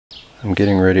I'm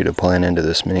getting ready to plant into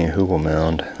this mini hugel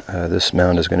mound. This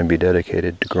mound is going to be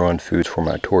dedicated to growing foods for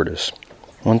my tortoise.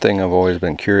 One thing I've always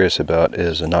been curious about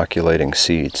is inoculating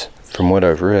seeds. From what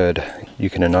I've read, you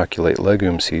can inoculate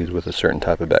legume seeds with a certain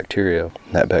type of bacteria.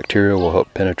 That bacteria will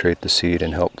help penetrate the seed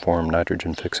and help form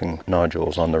nitrogen-fixing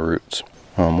nodules on the roots.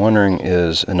 I'm wondering,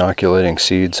 is inoculating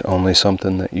seeds only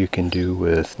something that you can do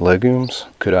with legumes?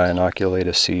 Could I inoculate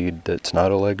a seed that's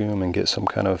not a legume and get some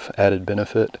kind of added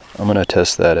benefit? I'm going to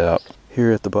test that out.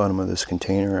 Here at the bottom of this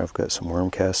container, I've got some worm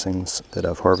castings that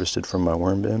I've harvested from my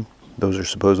worm bin. Those are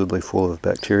supposedly full of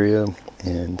bacteria,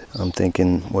 and I'm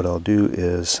thinking what I'll do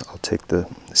is I'll take the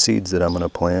seeds that I'm going to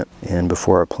plant, and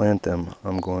before I plant them,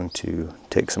 I'm going to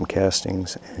take some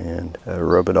castings and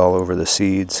rub it all over the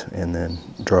seeds and then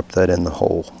drop that in the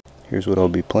hole. Here's what I'll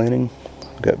be planting.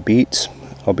 I've got beets.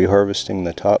 I'll be harvesting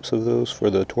the tops of those for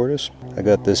the tortoise. I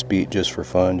got this beet just for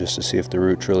fun, just to see if the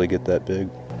roots really get that big.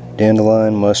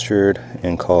 Dandelion, mustard,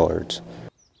 and collards.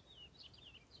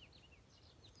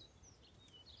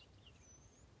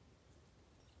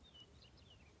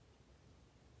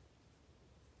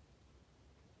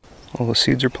 All the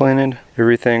seeds are planted.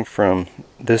 Everything from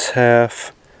this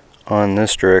half on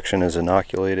this direction is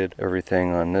inoculated.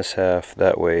 Everything on this half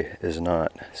that way is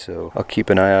not. So I'll keep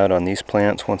an eye out on these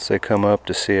plants once they come up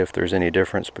to see if there's any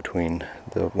difference between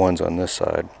the ones on this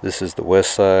side. This is the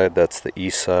west side, that's the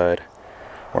east side.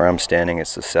 Where I'm standing,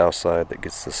 it's the south side that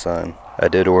gets the sun. I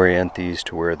did orient these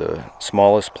to where the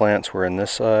smallest plants were in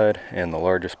this side and the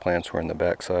largest plants were in the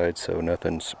back side, so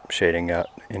nothing's shading out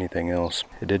anything else.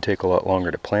 It did take a lot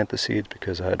longer to plant the seeds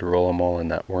because I had to roll them all in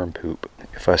that worm poop.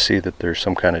 If I see that there's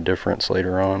some kind of difference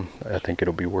later on, I think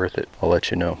it'll be worth it. I'll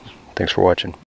let you know. Thanks for watching.